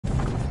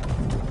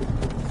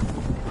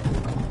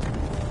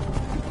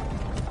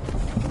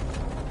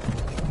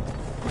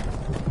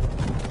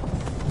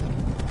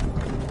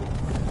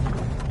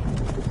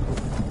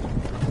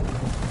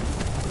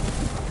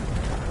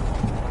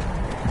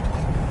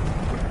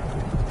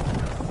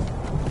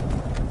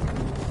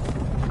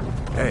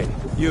Hey,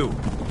 you.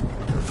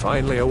 You're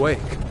finally awake.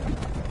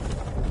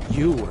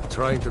 You were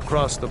trying to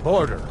cross the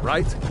border,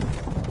 right?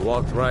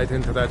 Walked right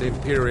into that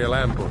Imperial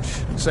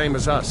ambush, same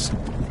as us.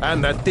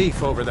 And that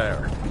thief over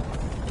there.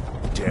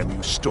 Damn you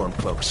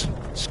Stormcloaks.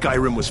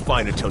 Skyrim was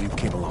fine until you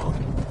came along.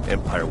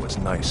 Empire was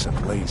nice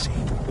and lazy.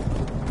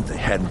 If they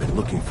hadn't been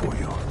looking for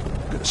you,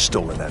 could have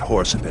stolen that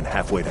horse and been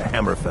halfway to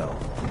Hammerfell.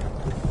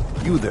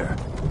 You there,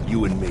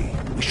 you and me,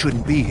 we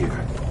shouldn't be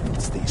here.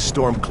 It's these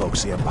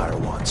Stormcloaks the Empire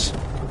wants.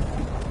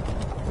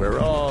 We're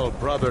all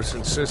brothers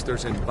and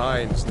sisters in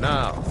binds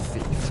now,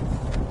 thief.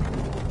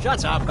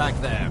 Shut up back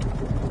there.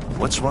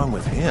 What's wrong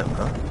with him,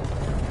 huh?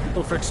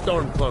 Ulfric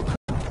Stormcloak,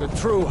 the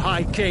true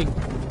High King.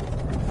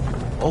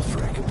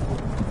 Ulfric?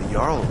 The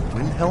Jarl of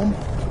Windhelm?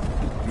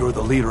 You're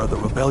the leader of the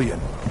rebellion.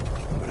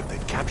 But if they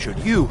captured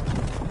you...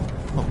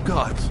 Oh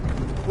God,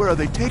 where are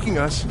they taking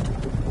us?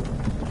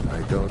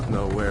 I don't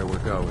know where we're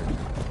going,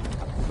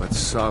 but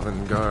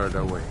Sovngarde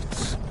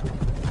awaits.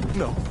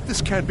 No,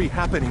 this can't be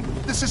happening.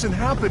 This isn't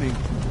happening.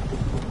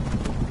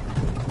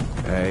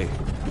 Hey,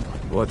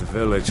 what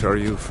village are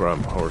you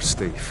from, horse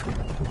thief?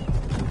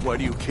 Why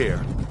do you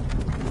care?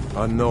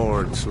 A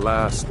Nord's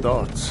last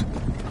thoughts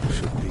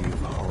should be of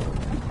home.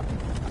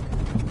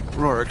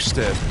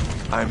 Rorikstead.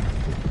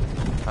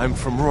 I'm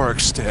from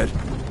Rorikstead.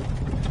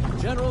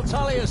 General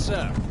Tullius,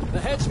 sir. The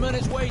headsman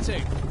is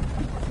waiting.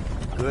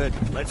 Good.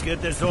 Let's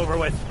get this over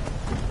with.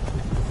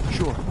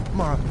 Sure.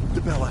 Mara,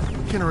 Dibella,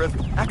 Kinnereth,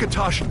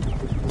 Akatosh,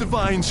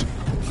 Divines,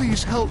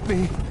 please help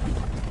me.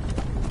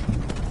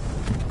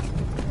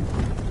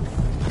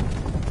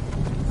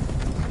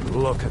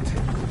 Look at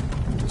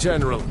him.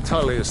 General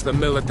Tullius, the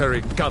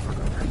military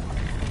governor.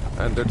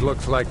 And it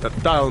looks like the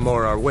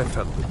Dalmor are with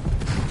him.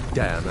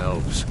 Damn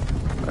elves.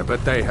 I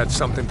bet they had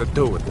something to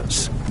do with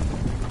this.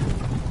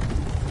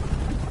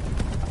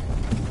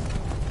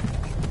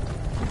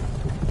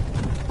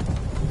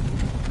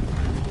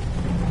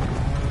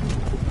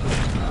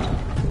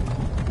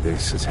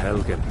 This is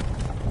Helgen.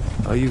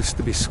 I used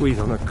to be sweet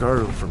on a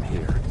girl from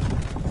here.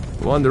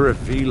 Wonder if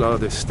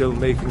Vilod is still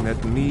making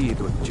that mead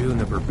with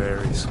juniper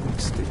berries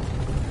mixed in.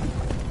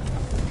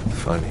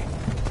 Funny,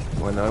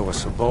 when I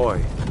was a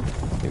boy,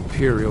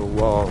 Imperial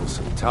walls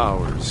and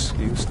towers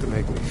used to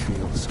make me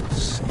feel so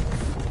safe.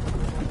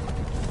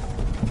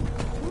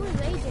 Who are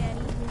they,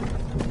 Danny?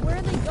 Where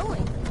are they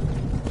going?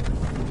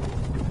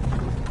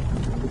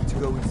 To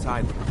go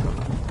inside the patrol.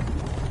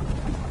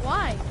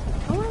 Why?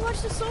 I want to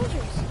watch the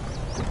soldiers.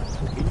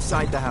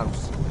 Inside the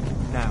house.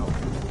 Now.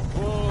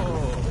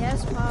 Whoa!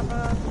 Yes,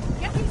 Papa.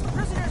 Get these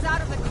prisoners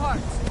out of the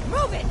carts!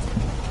 Move it!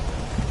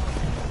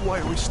 Why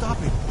are we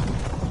stopping?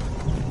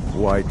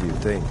 Why do you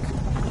think?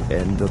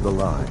 End of the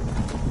line.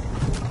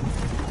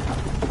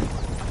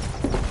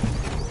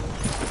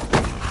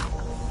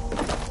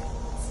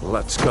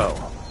 Let's go.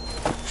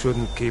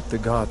 Shouldn't keep the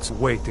gods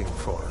waiting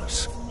for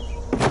us.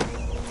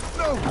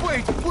 No,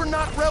 wait! We're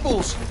not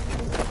rebels!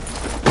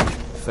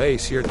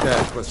 Face your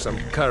death with some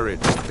courage,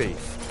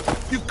 thief.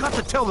 You've got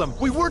to tell them!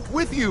 We weren't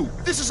with you!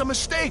 This is a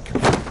mistake!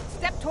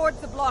 Step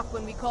towards the block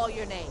when we call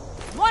your name.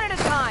 One at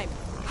a time!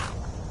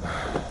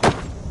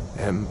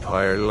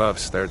 Empire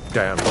loves their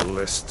damn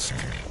lists.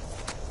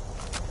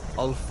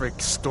 Ulfric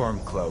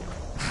Stormcloak,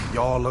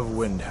 Jarl of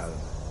Windhelm.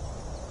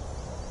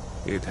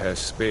 It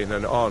has been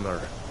an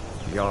honor,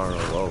 Jarl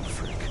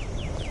Ulfric.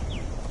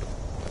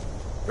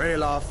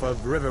 Ralof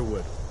of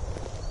Riverwood.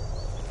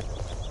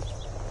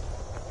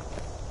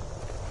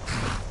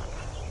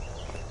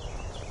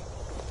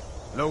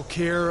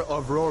 Lokir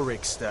of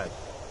Rorikstead.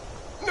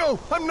 No!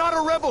 I'm not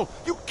a rebel!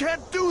 You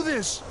can't do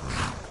this!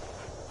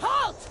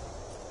 Halt!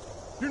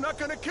 You're not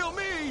gonna kill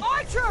me!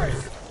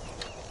 Archers!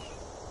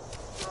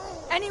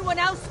 Anyone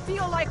else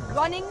feel like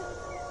running?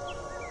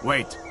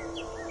 Wait.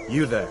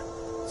 You there.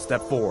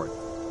 Step forward.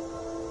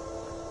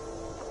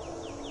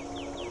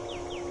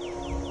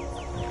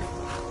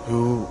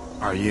 Who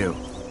are you?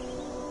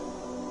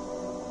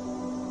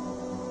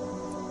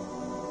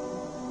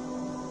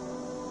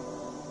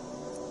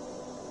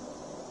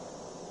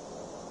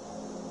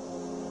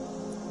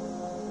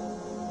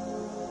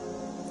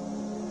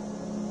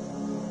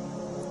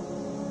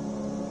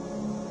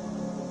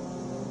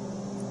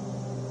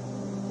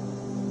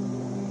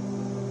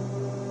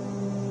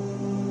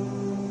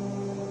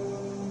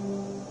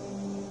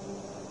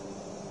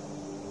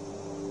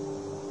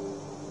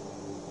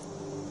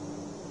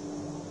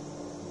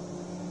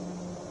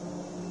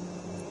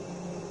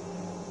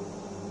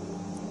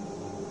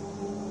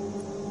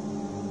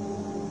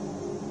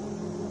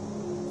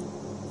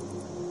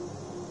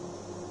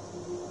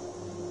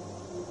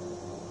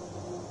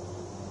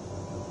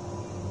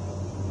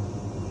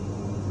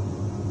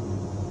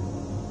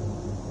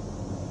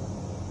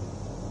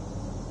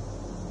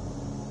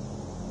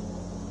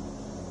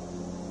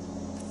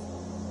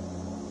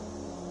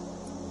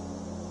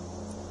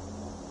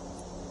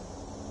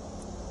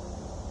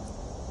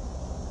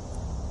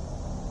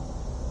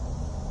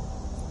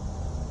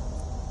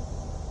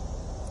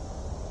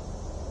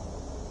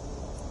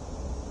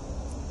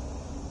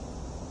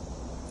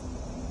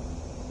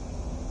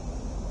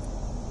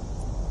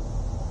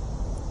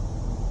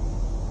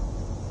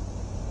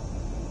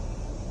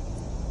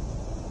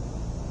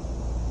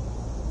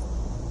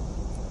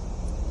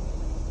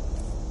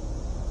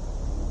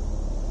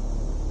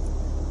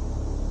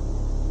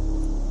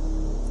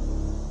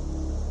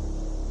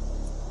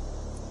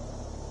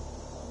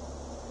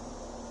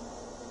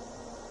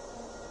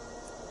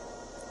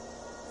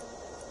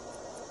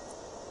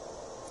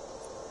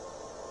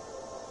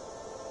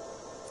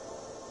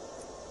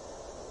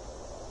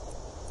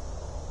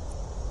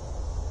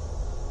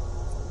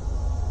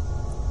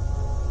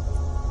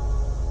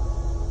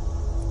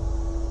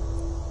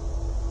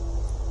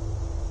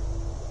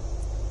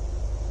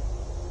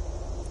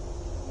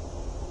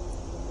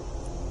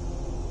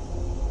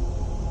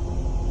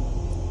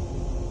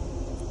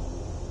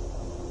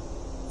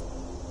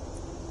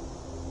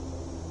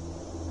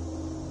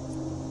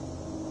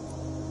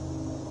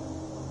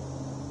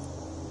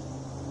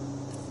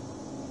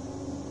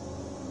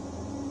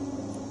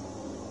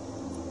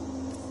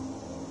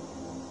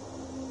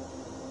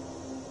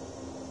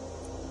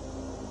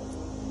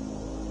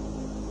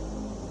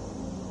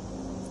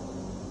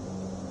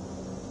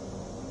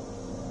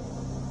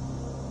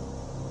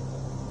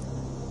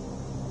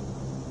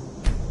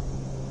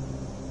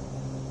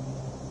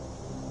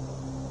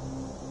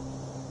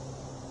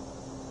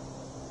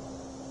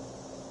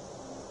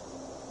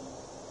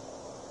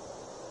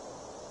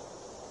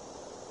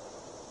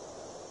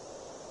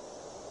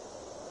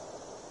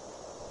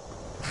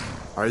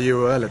 Are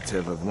you a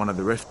relative of one of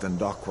the Riften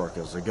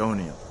dockworkers,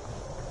 Agonian?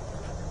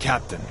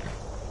 Captain,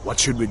 what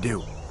should we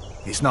do?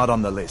 He's not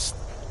on the list.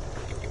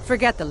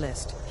 Forget the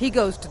list. He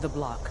goes to the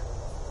block.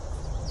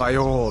 By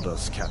your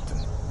orders,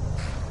 Captain.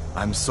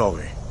 I'm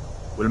sorry.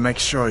 We'll make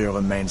sure your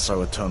remains are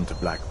returned to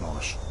Black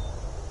Marsh.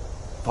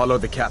 Follow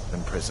the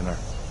captain, prisoner.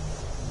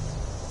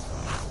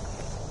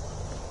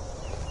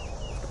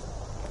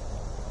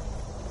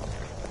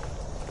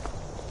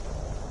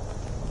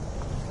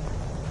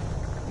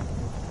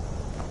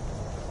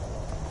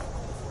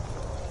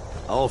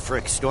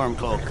 Ulfric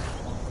Stormcloak.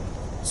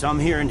 Some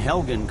here in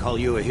Helgen call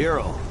you a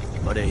hero,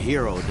 but a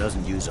hero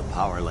doesn't use a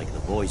power like the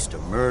voice to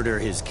murder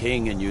his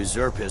king and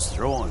usurp his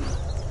throne.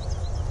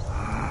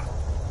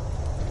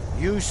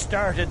 You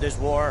started this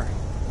war,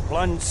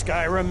 plunged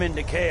Skyrim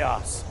into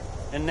chaos,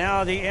 and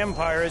now the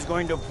Empire is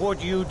going to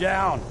put you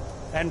down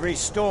and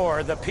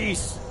restore the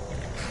peace.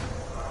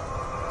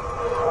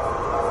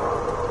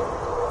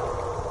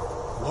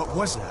 What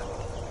was that?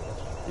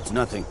 It's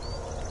nothing.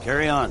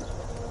 Carry on.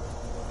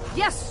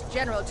 Yes,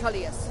 General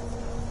Tullius.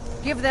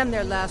 Give them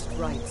their last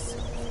rites.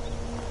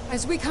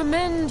 As we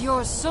commend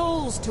your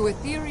souls to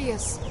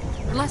Aetherius,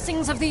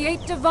 blessings of the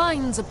 8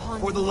 divines upon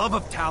you. For the love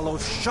of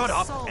Talos, shut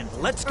up Salt and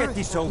let's get earth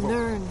this over.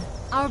 Learn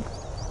our...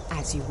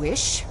 As you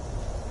wish.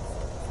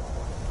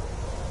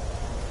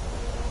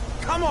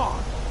 Come on!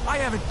 I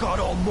haven't got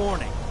all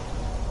morning.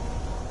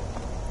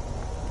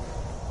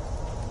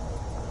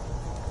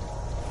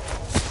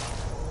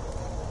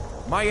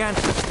 My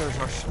ancestors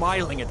are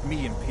smiling at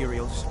me,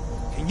 Imperials.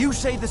 Can you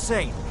say the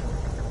same?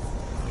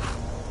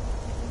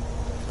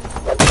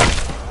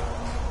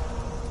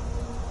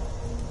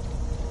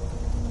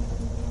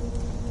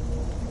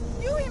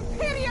 You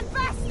Imperial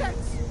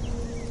bastards!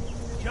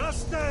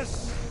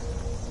 Justice!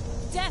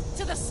 Death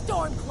to the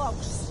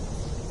Stormcloaks!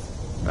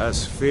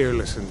 As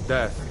fearless in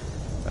death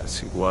as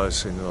he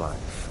was in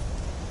life.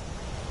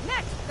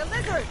 Next, the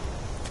lizard!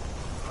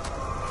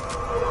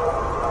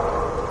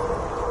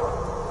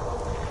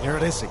 Here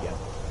it is again.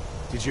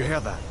 Did you hear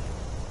that?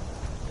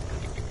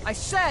 I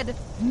said,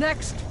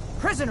 next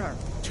prisoner!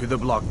 To the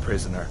block,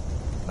 prisoner.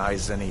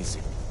 Nice and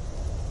easy.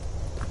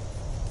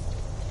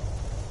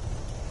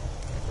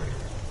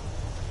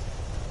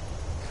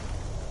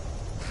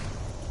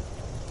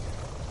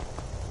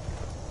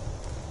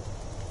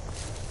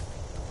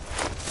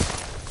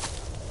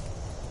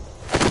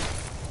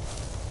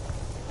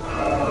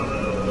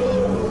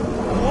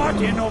 What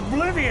in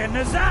oblivion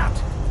is that?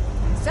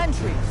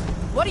 Sentries,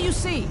 what do you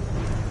see?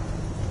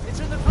 It's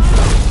in the tunnel!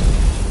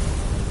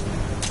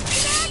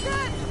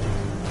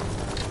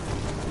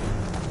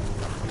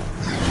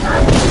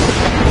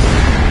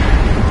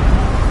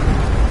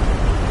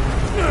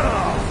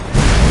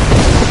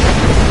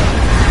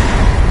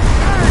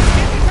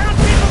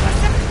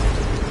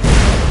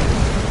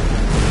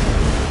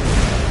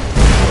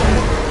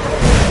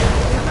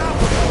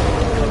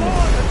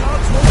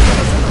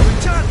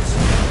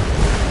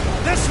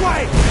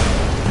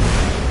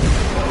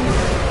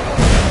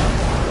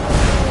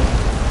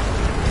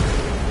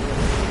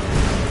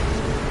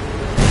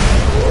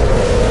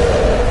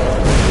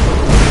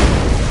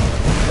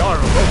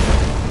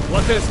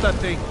 What is that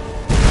thing?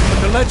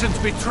 Could the legends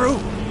be true?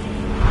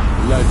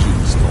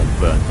 Legends don't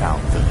burn down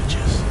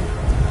villages.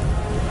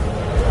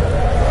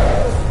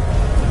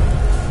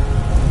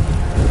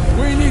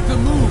 We need to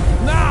move,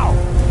 now!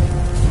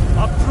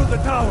 Up through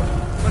the tower.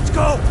 Let's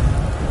go!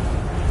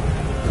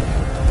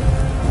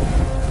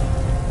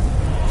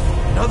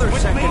 Another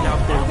second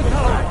out there with the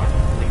dragon.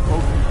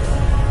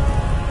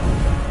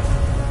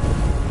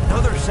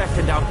 Another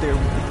second out there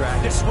with the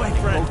dragon. This way,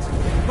 friend.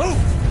 Move!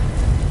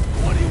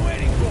 What are you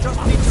waiting for? Just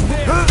need to move.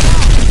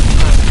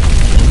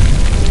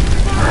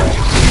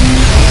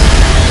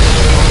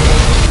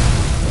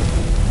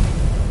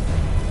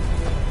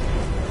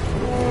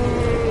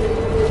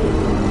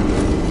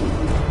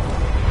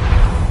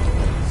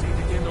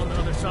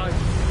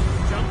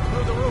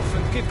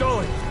 Keep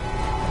going.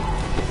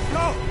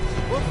 Go!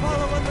 We'll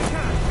follow when we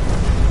can.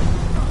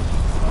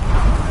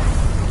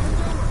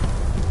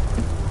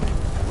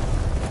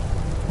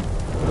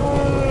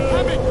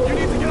 Hammond, you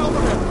need to get over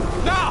here.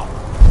 Now!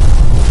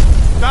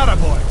 That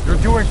boy,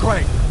 you're doing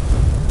great.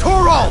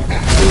 Turo!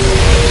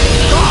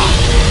 Ah!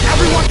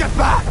 Everyone get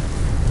back!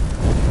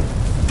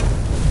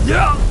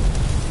 Yeah!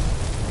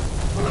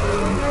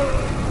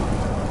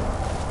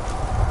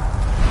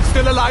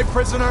 Still alive,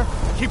 prisoner?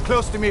 Keep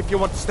close to me if you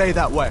want to stay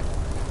that way.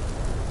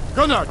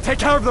 Gunnar, take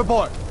care of the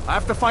boy. I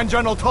have to find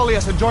General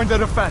Tullius and join the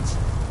defense.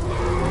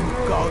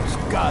 Gods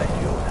guide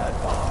you,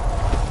 Advar.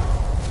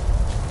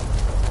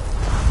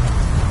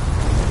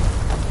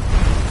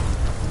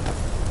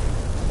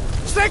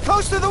 Stay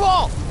close to the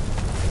wall!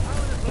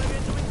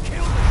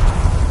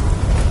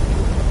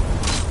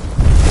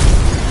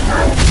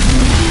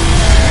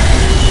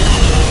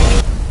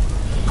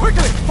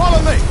 Quickly,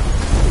 follow me!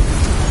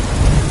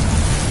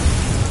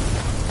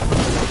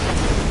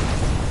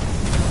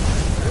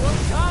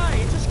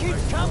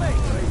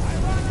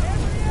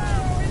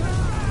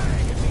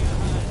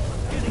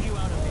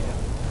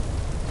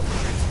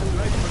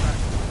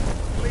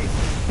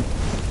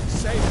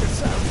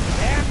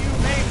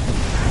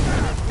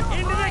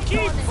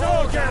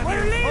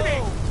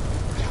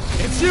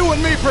 It's you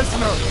and me,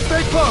 prisoner!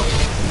 Stay close!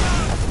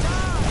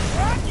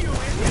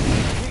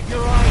 Keep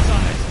your eyes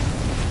on it.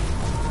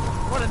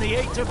 What in the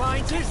eight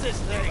divines is this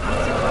thing?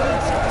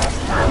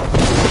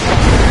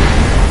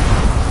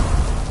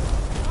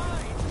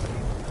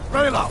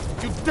 Raylo,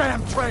 you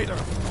damn traitor!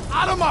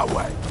 Out of my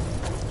way!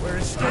 We're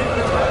escaping.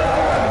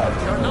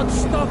 You're not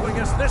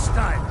stopping us this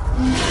time.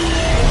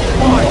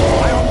 Why?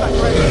 I own that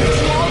traitor!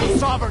 It's you,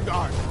 Sovereign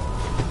Guard!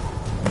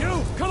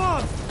 You, come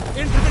on!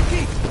 Into the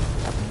keep!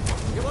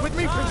 With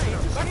me, prisoner!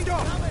 Let me go!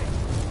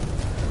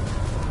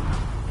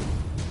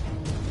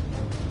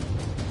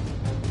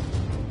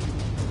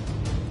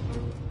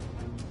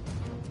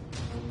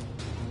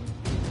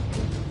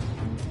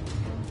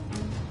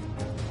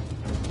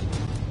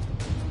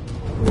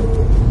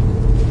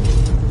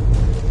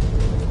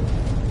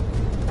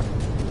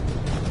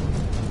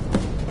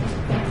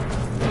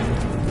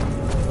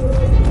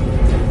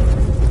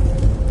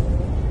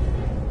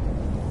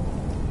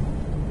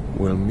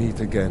 We'll meet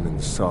again in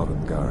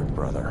Sovngarde,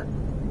 brother.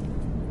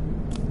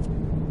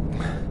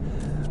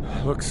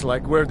 Looks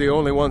like we're the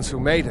only ones who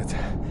made it.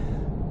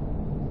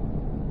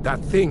 That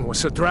thing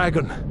was a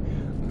dragon.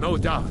 No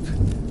doubt.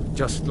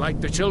 Just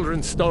like the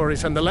children's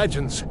stories and the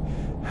legends.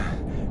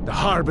 The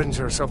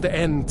harbingers of the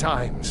end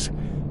times.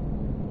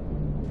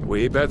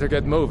 We better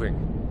get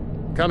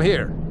moving. Come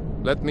here.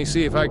 Let me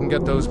see if I can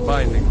get those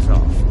bindings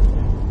off.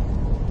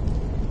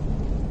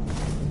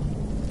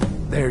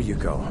 There you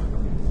go.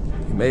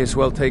 You may as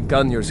well take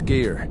Gunyar's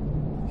gear.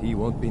 He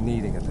won't be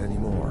needing it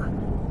anymore.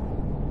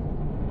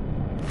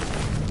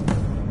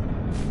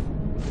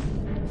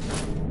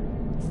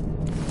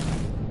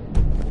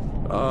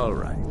 All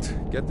right,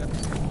 get that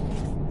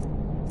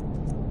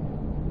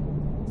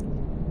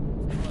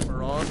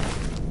armor on.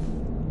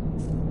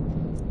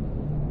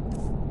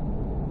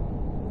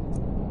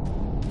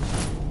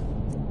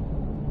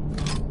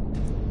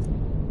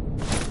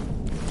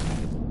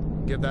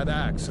 Give that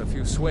axe a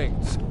few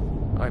swings.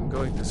 I'm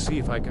going to see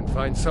if I can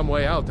find some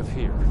way out of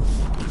here.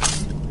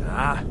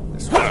 Ah,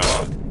 this one's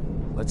locked.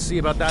 Let's see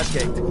about that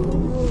gate.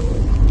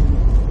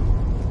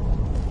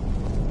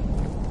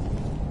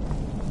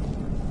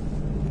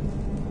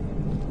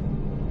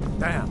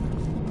 Damn,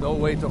 no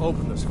way to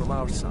open this from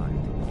our side.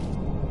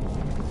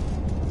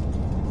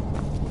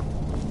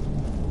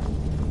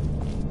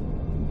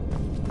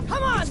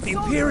 Come on, It's the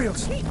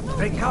Imperials!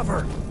 Take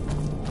cover!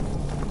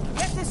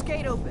 Get this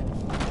gate open.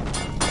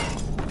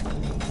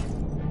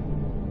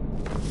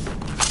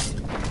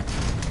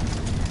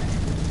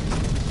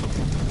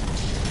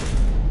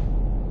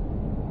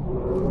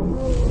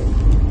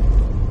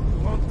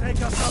 Won't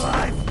take us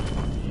alive.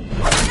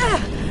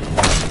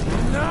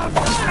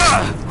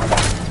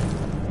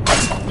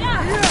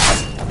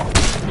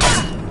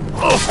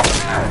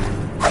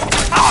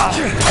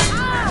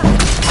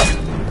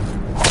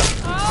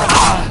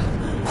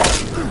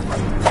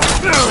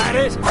 That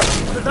is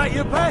that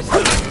your best?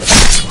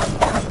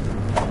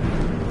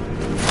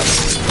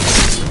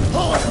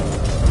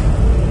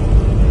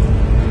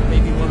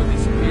 Maybe one of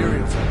these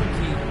Imperials have the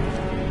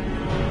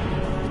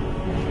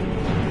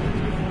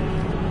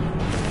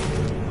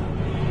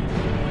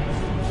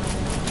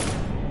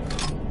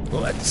key.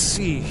 Let's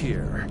see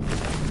here.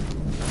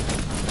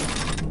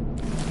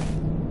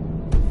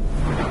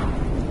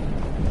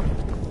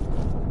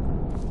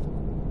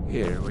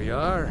 Here we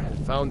are.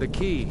 Found the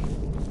key.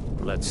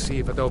 Let's see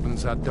if it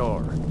opens that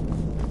door.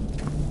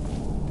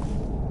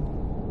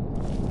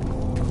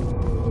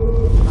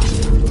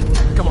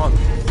 Come on,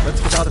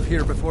 let's get out of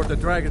here before the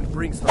dragon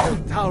brings the whole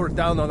tower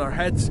down on our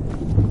heads.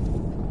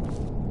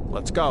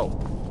 Let's go.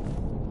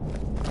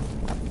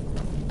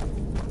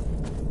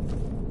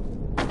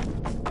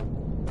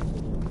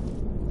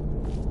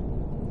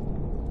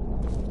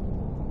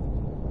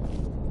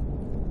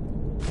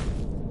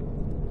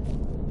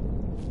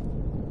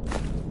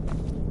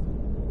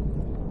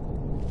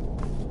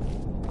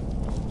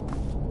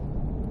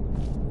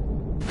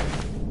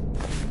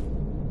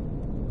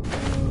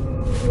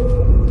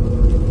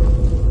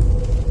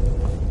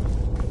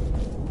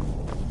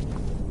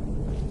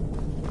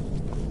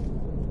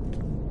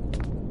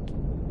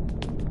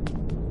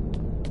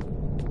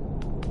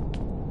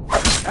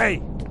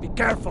 Hey, be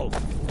careful!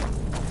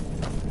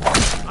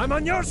 I'm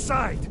on your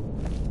side!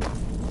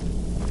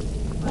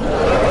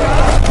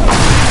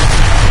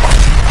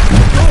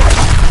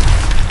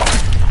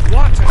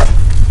 Watch it!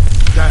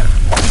 Damn,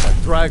 that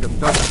dragon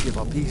doesn't give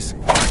up easy.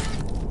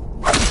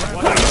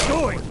 What are you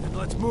doing?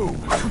 Let's move.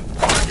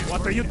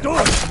 What are you doing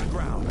on the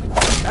ground?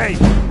 Hey,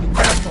 be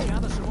careful!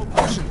 Gather some more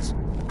potions.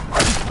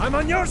 I'm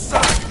on your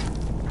side!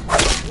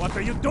 What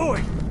are you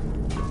doing?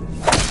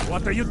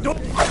 What are you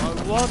doing?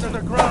 I'll water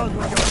the ground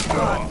with your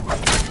blood.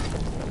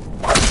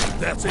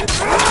 That's it?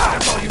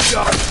 That's all you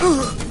got?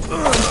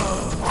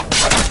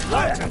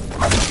 Watch it!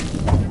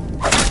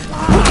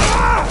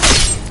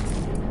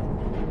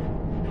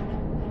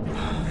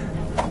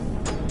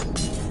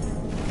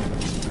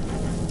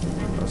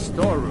 A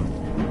storeroom.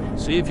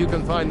 See if you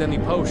can find any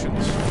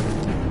potions.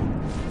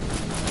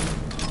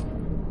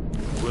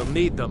 We'll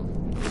need them.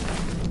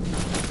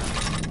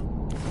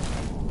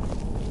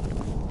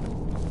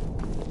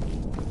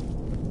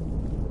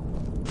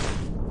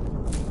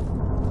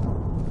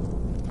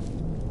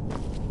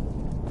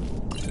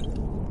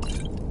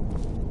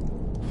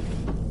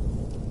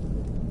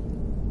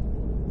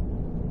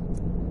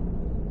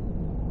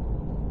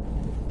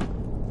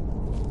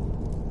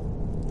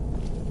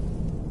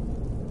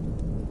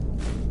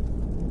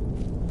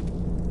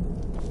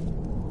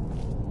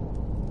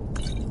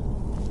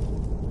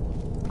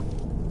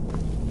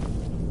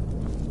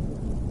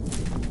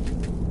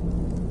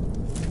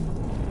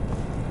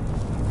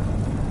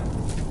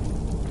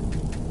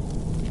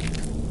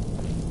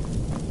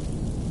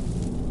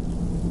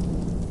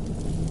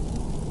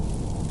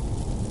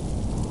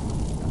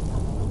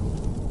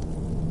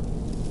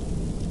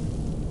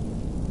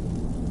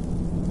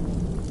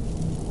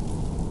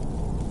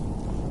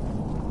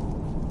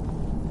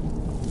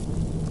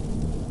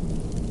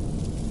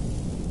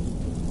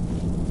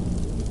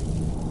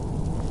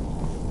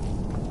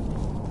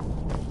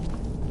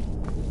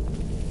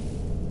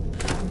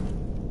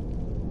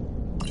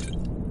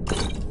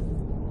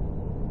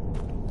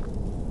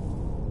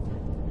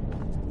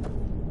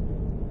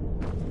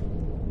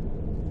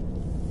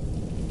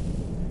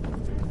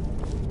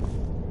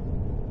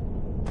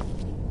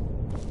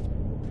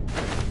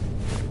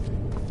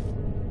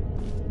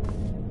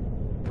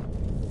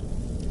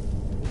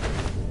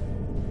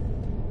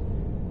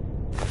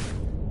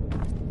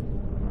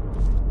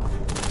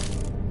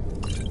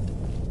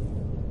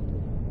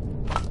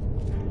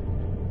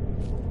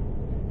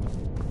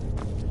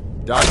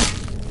 Done.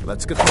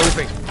 Let's get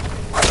moving.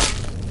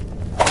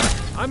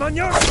 I'm on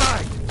your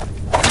side!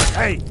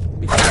 Hey,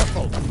 be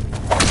careful!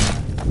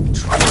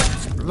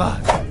 Traitor's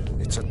blood.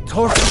 It's a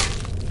torture.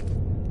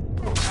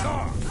 Come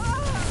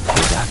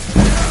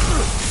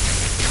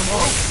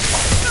on!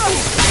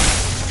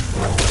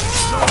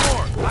 No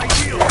more! I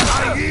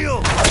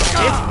heal!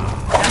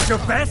 That's your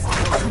best?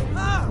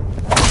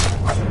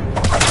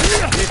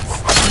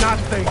 It's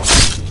nothing.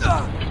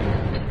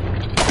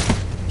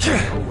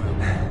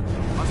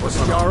 Was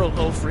Jarl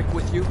Ulfric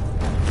with you?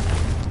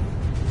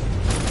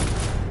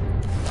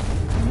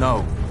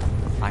 No.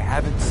 I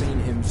haven't seen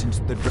him since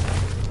the dragon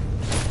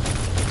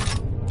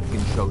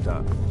showed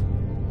up.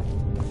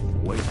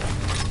 Wait.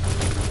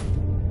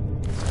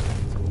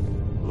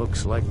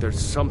 Looks like there's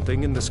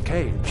something in this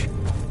cage.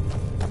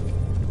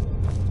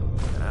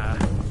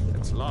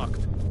 It's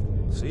locked.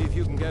 See if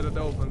you can get it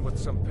open with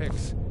some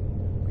picks.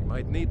 We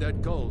might need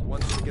that gold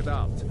once we get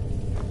out.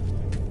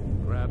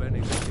 Grab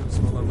anything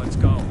useful and let's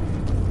go.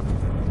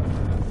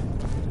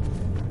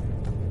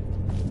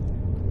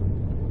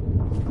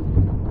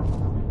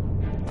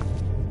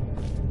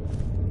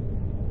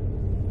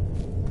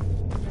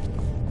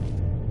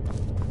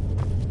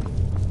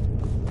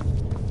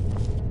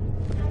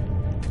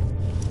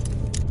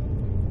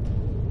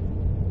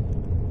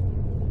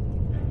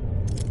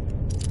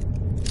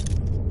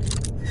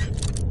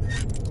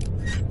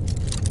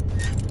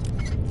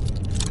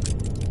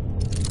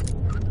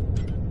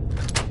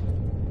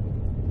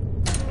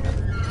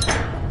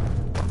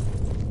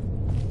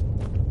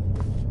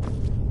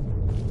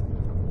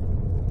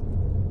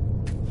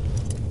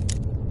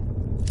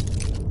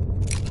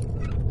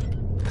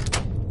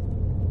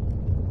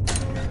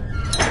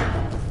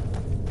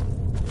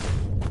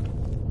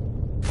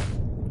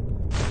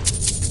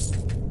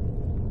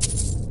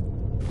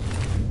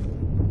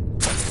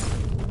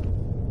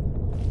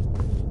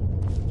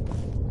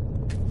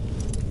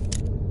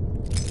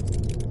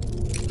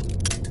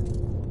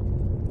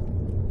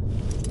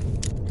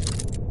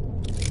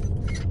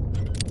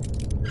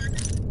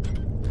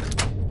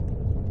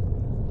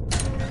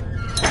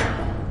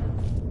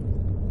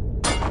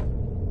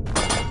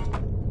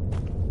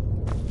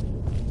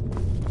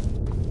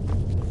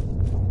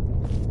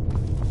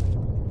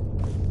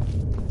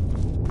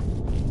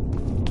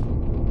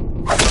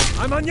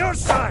 I'm on your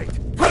side!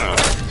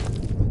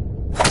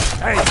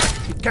 Hey,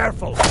 be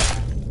careful!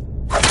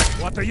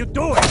 What are you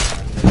doing?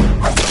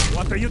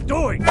 What are you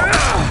doing?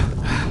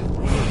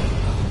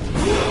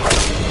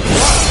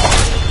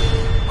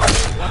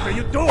 What are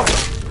you doing?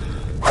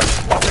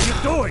 What are you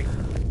doing?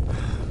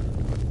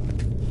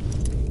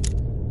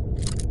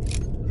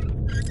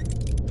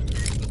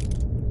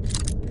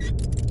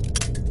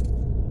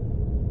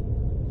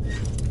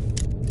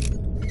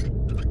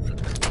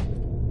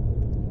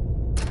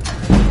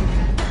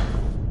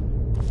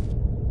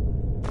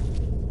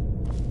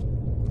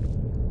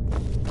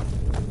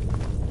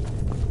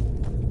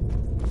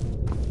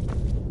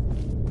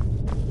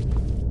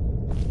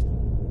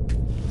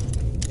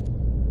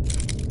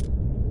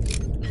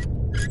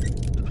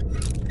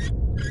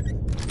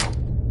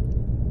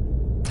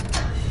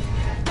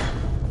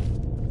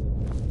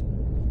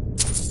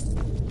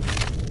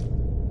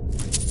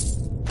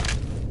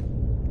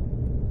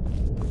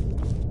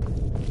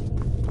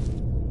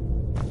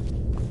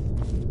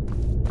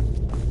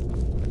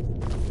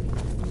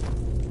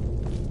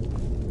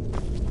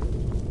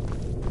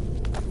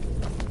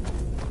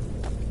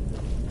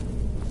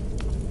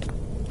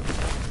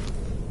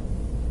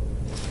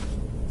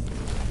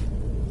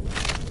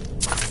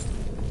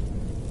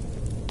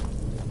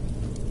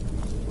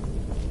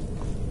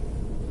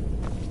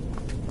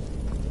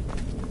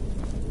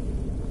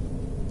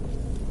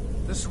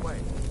 This way.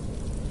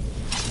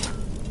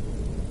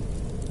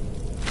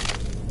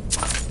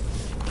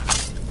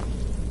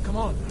 Come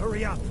on,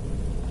 hurry up!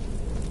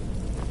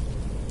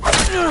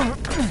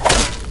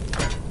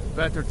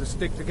 Better to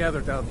stick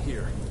together down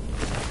here.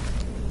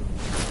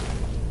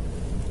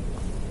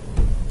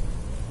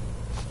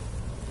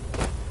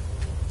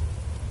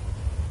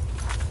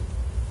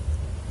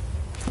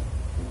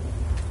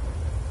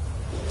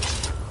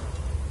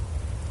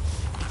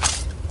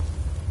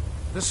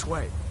 This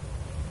way.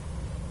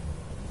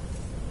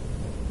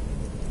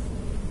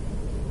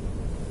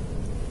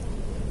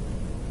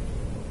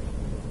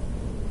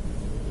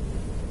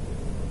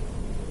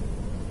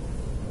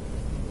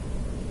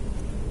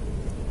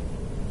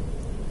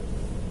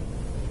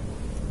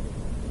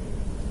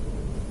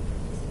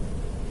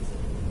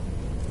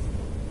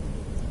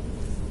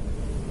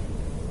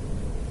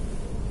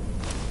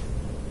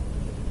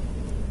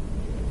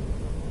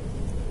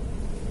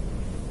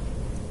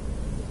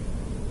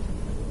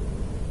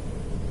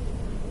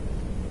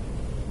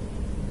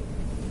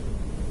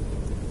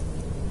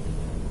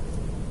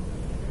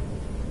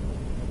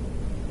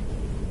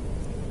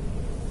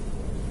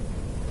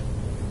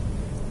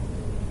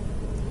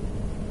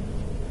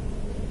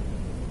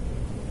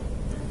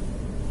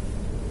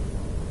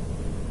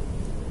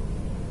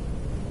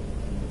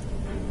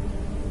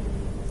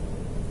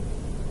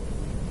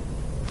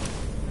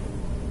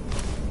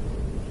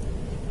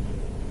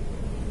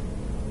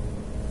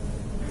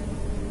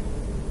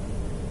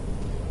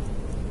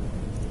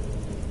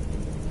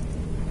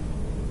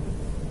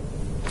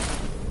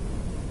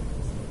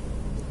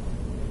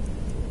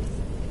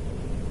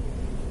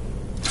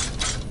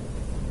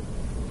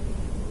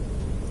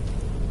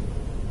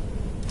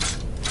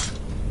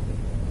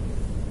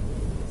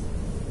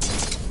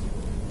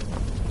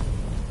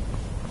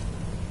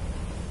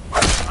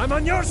 I'm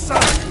on your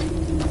side!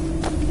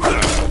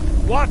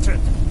 Watch it!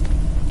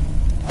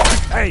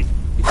 Hey,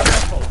 be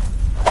careful!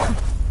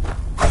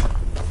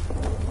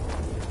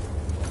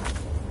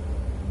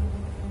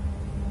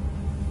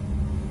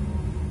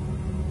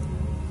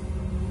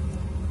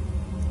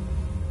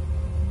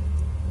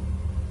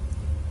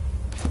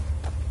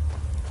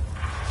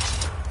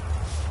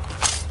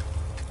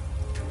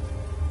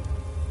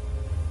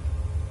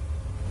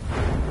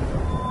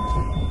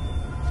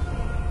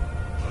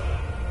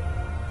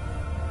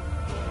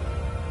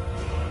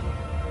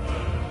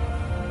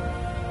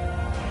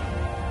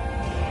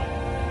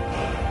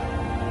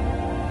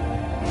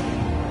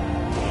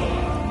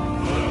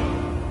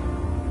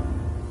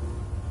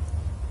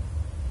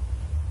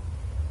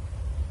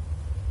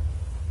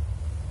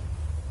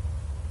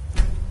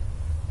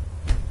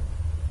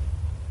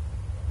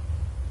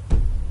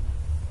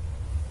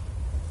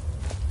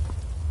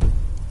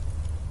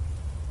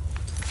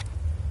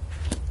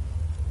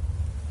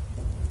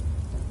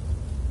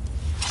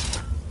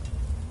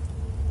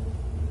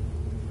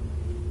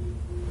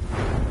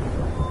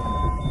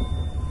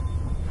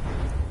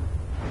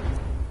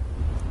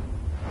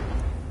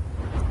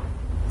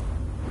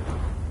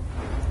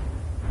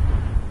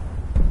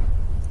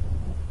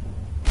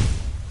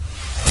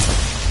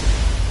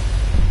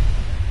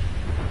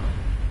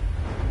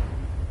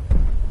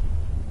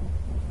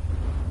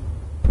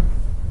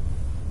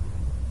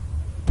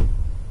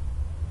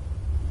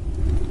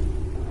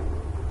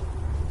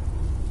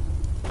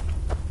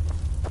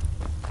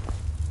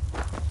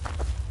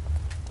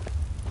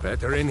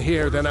 Better in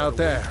here than out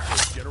there.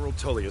 General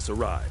Tullius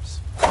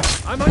arrives.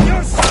 I'm on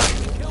your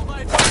side! Kill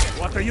my bucket!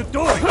 What are you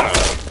doing?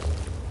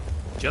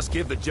 Just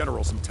give the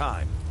general some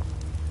time.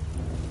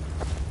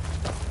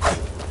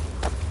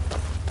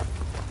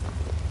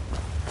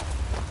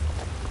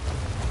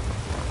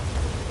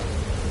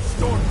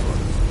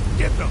 Stormtroopers,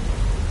 get them!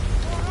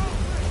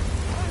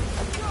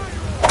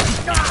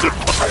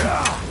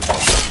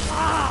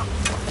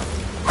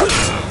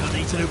 I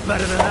need to do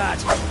better than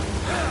that!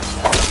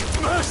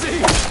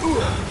 Mercy!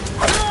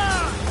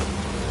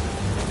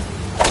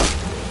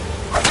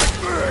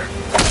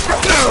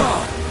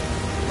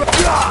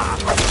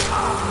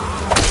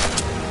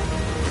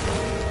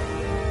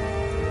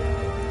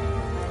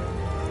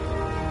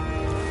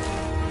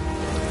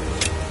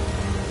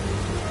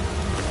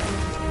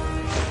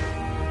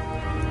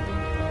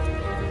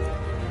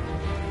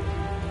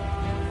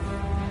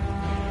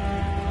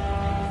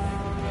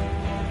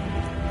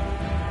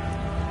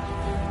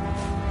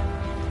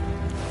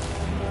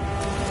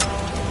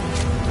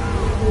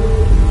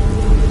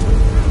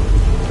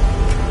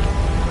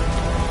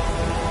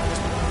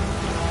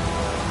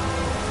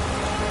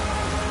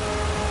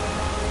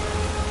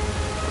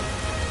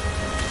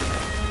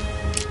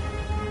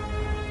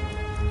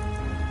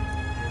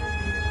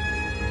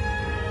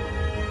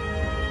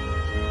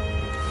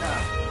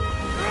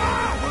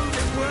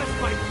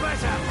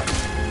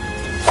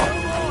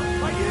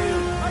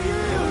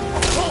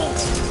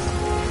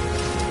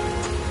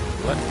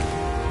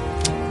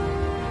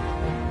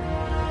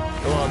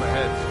 Go on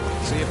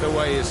ahead. See if the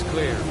way is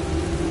clear.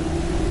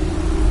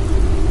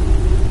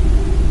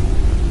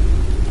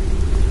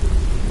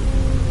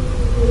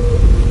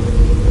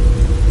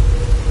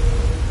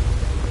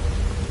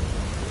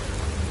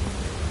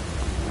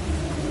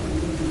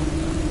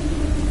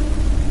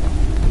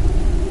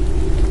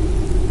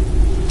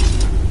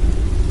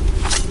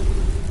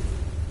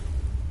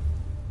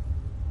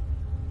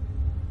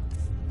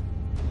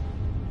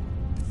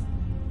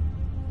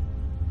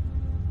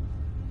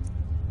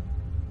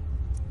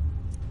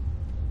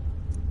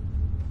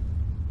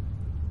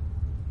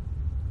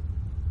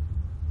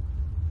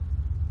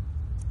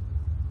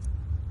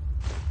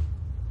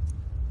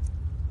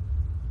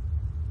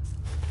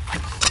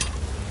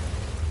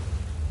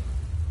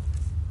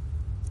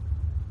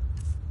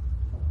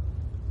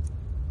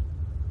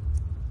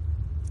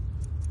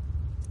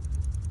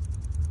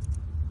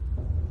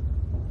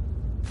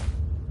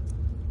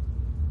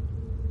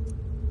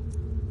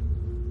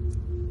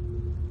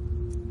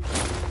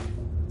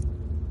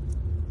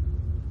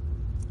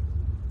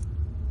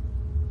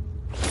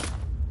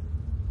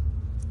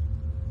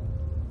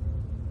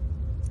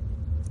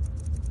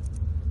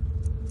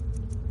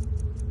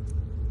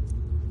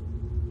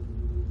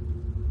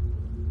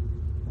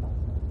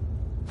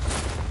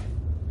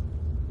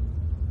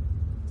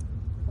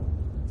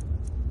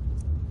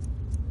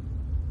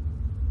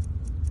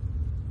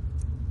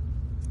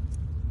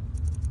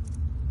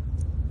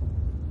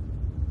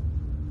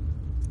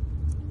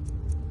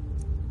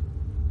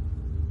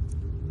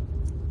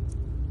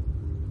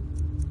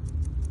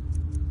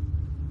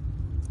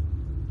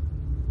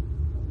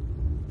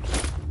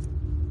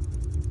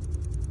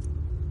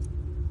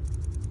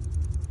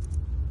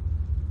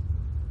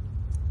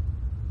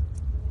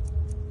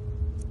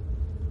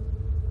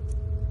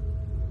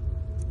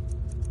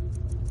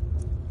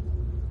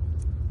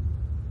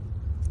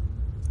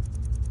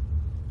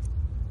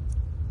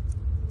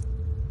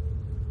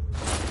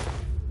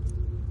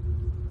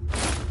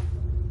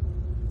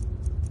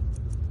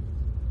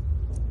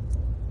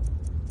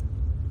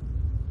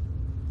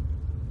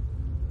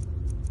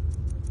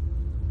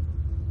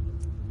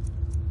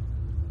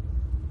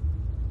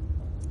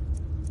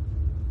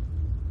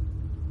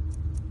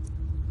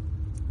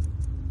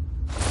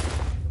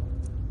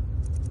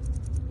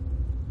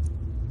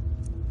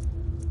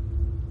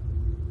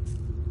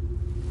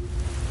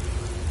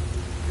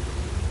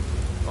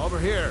 Over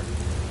here.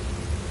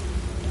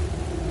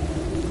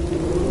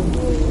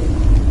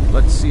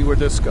 Let's see where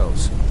this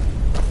goes.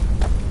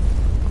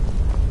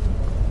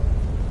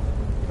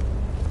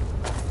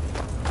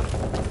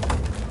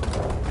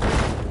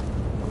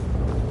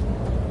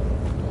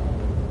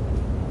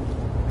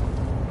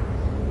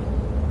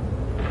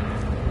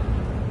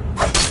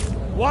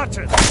 Watch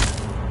it!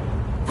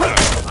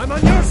 I'm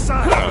on your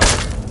side!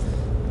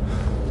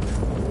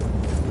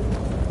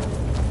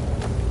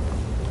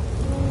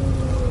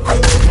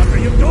 What are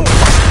you doing?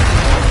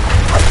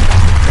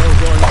 They're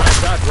going back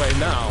that way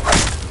now.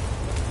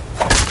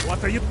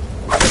 What are you...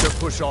 We better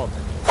push on.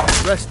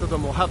 The rest of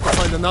them will have to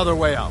find another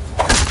way out.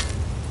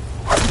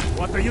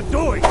 What are you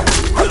doing?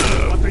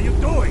 What are you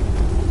doing?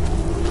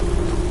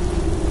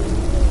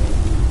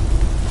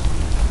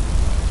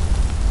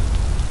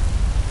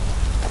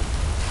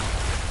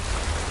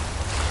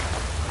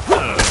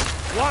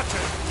 Watch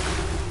it!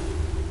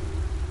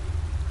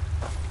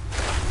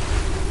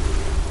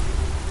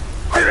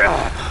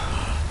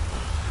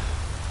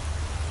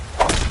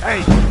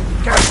 Hey,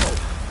 careful!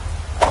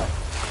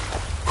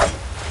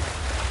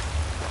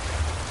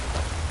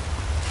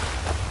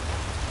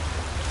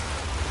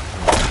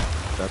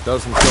 That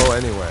doesn't go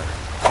anywhere.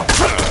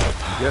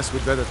 I guess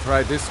we'd better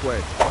try this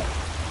way.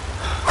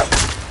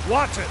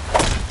 Watch it!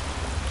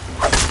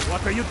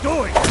 What are you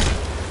doing?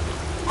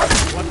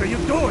 What are you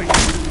doing?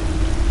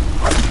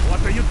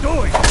 What are you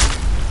doing?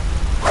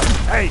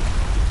 Hey,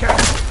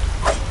 careful!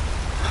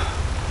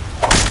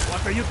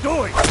 What are you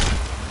doing?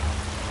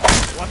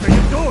 What are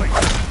you doing?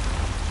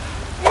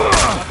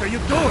 What are you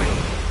doing?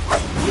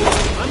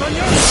 I'm on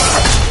your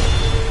side!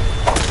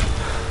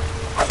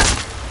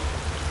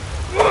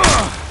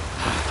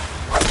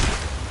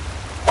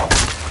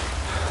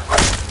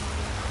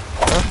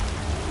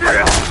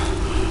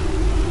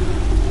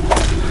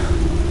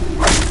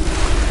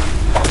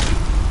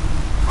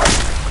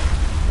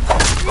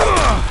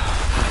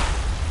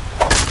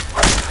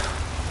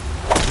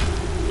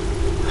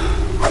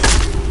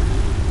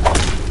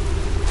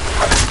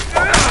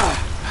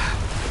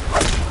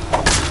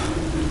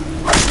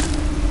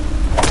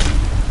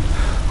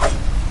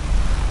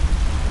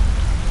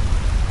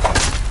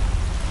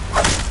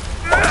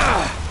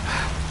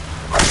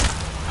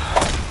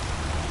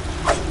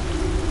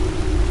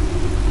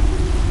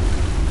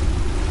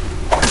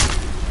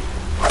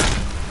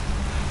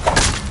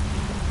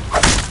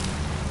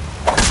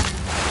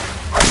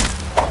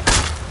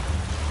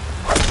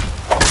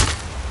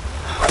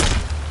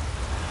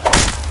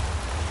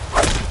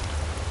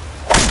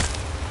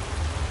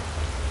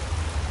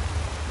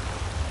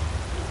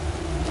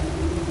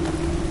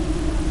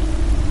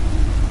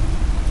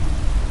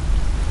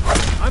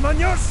 I'm on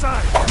your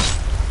side!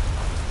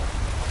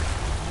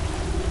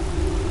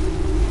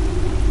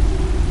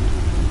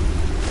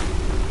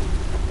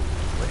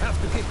 We have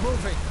to keep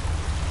moving.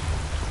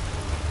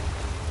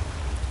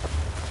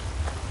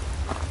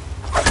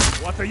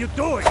 What are you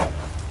doing?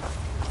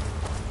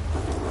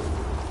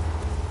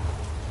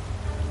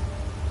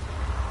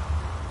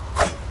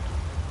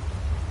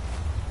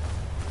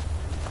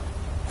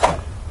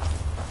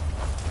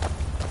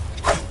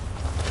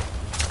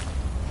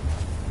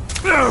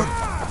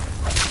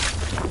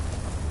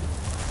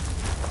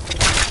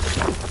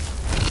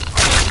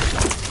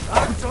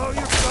 That's all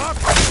you got?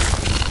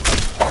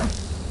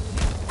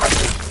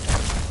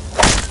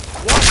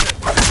 Watch it!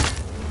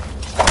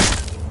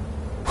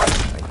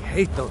 I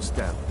hate those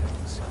damn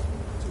things.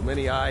 Too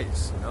many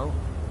eyes, you know?